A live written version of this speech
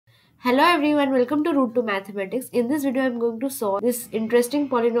Hello everyone, welcome to Root to Mathematics. In this video, I'm going to solve this interesting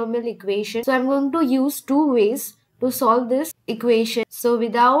polynomial equation. So I'm going to use two ways to solve this equation. So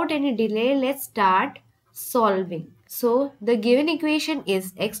without any delay, let's start solving. So the given equation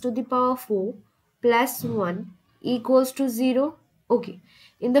is x to the power 4 plus 1 equals to 0. Okay.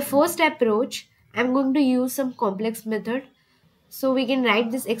 In the first approach, I'm going to use some complex method. So we can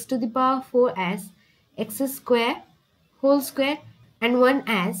write this x to the power 4 as x square whole square and 1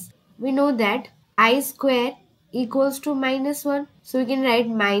 as we know that I square equals to minus 1. So we can write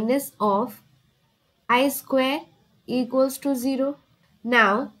minus of I square equals to 0.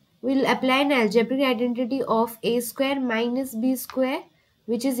 Now we'll apply an algebraic identity of a square minus b square,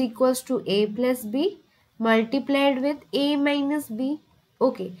 which is equals to a plus b multiplied with a minus b.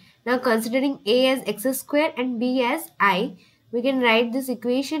 Okay, now considering a as x square and b as I, we can write this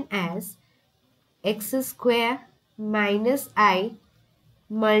equation as x square minus I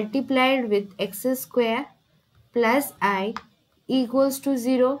multiplied with x square plus I equals to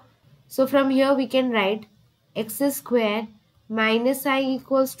 0. So from here we can write x square minus I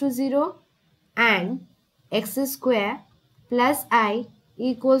equals to 0 and x square plus I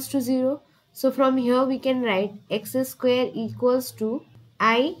equals to 0. So from here we can write x square equals to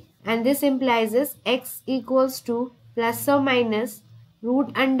I, and this implies is x equals to plus or minus root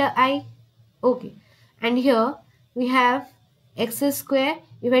under I. Okay, and here we have x square.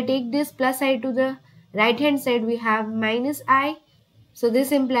 If I take this plus I to the right hand side, we have minus I. So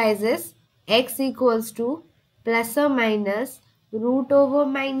this implies is x equals to plus or minus root over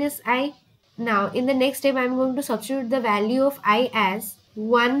minus I. Now in the next step, I am going to substitute the value of I as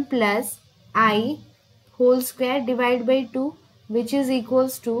 1 plus I whole square divided by 2, which is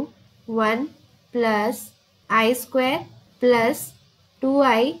equals to 1 plus I square plus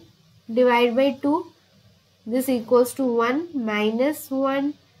 2I divided by 2. This equals to 1 minus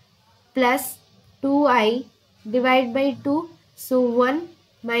 1 plus 2I divided by 2. So 1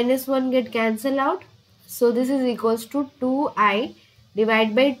 minus 1 get cancelled out. So this is equals to 2I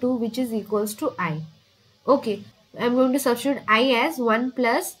divided by 2, which is equals to I. Okay, I am going to substitute I as 1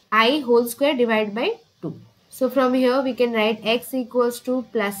 plus I whole square divided by 2. So from here we can write x equals to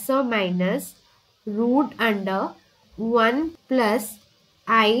plus or minus root under 1 plus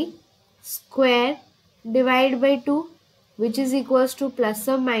I square divided by 2, which is equals to plus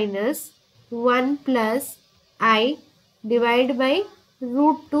or minus 1 plus I divided by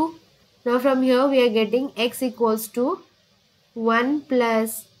root 2. Now from here we are getting x equals to 1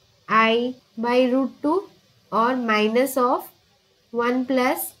 plus I by root 2 or minus of 1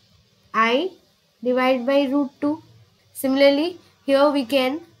 plus I divided by root 2. Similarly, here we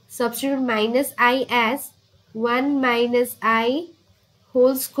can substitute minus I as 1 minus I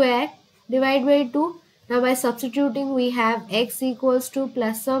whole square divided by 2. Now by substituting we have x equals to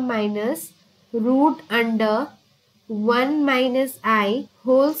plus or minus root under 1 minus I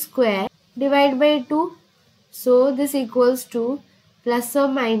whole square divided by 2. So this equals to plus or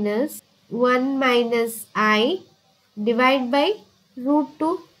minus 1 minus I divided by root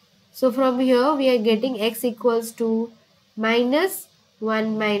 2. So from here we are getting x equals to minus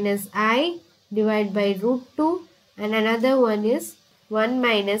 1 minus I divided by root 2, and another one is 1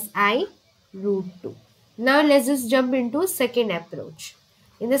 minus I root 2. Now let's just jump into second approach.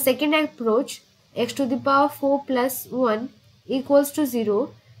 In the second approach, x to the power 4 plus 1 equals to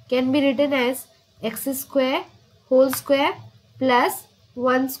 0 can be written as x square whole square plus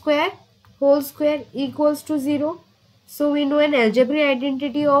 1 square whole square equals to 0. So we know an algebraic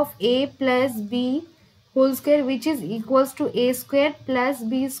identity of a plus b whole square, which is equals to a square plus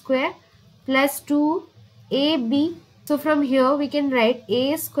b square plus 2ab. So from here we can write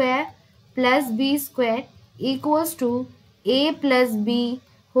a square plus b square equals to a plus b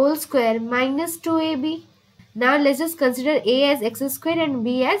whole square minus 2ab. Now let's just consider a as x square and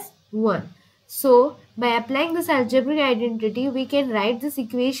b as 1. So by applying this algebraic identity, we can write this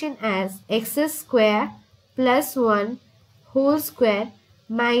equation as x square plus 1 whole square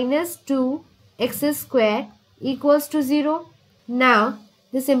minus 2 x square equals to 0. Now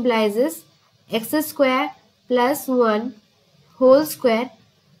this implies is x square plus 1 whole square.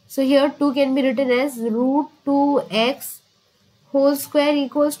 So here 2 can be written as root 2x whole square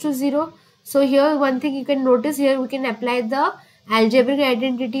equals to 0. So here one thing you can notice, here we can apply the algebraic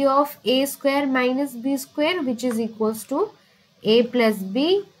identity of a square minus b square, which is equals to a plus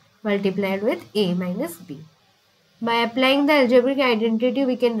b multiplied with a minus b. By applying the algebraic identity,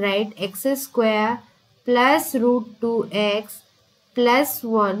 we can write x square plus root 2x plus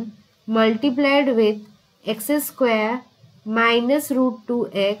 1 multiplied with x square minus root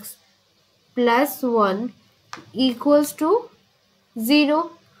 2x plus 1 equals to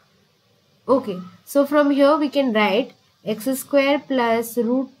 0. Okay, so from here we can write x square plus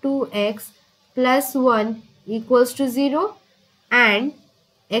root 2x plus 1 equals to 0 and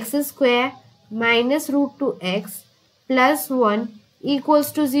x square minus root 2x plus 1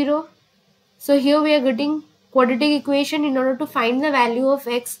 equals to 0. So here we are getting quadratic equation. In order to find the value of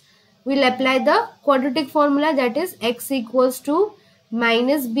x, we'll apply the quadratic formula, that is x equals to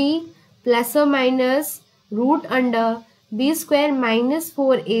minus b plus or minus root under b square minus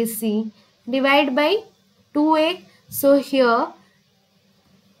 4ac divided by 2a. So here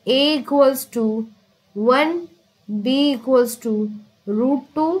a equals to 1, b equals to root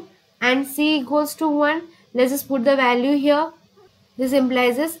 2 and c equals to 1. Let's just put the value here. This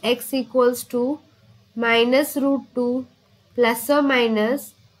implies as x equals to minus root 2 plus or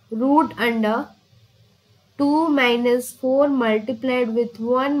minus root under 2 minus 4 multiplied with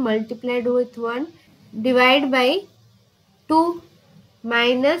 1 divided by 2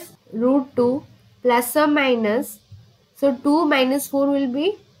 minus root 2 plus or minus. So 2 minus 4 will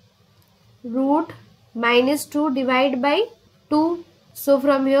be root minus 2 divided by 2. So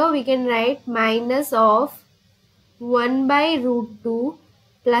from here we can write minus of 1 by root 2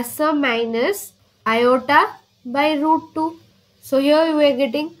 plus or minus iota by root 2. So here we are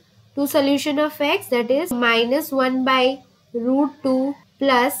getting two solution of x, that is minus 1 by root 2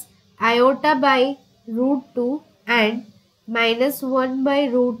 plus iota by root 2 and minus 1 by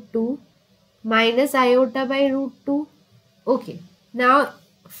root 2 minus iota by root 2. Okay, now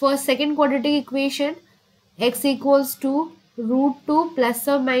for second quadratic equation, x equals to root 2 plus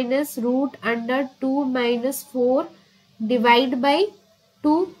or minus root under 2 minus 4 divided by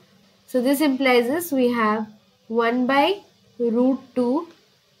 2. So this implies this we have 1 by root 2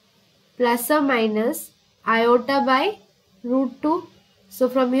 plus or minus iota by root 2. So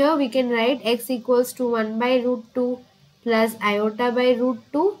from here we can write x equals to 1 by root 2 plus iota by root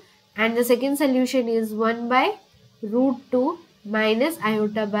 2, and the second solution is 1 by root 2 minus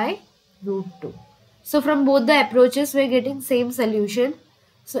iota by root 2. So from both the approaches we are getting same solution.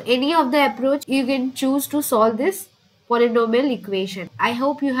 So any of the approach you can choose to solve this polynomial equation. I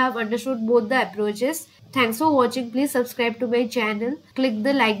hope you have understood both the approaches. Thanks for watching. Please subscribe to my channel. Click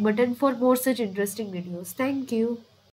the like button for more such interesting videos. Thank you.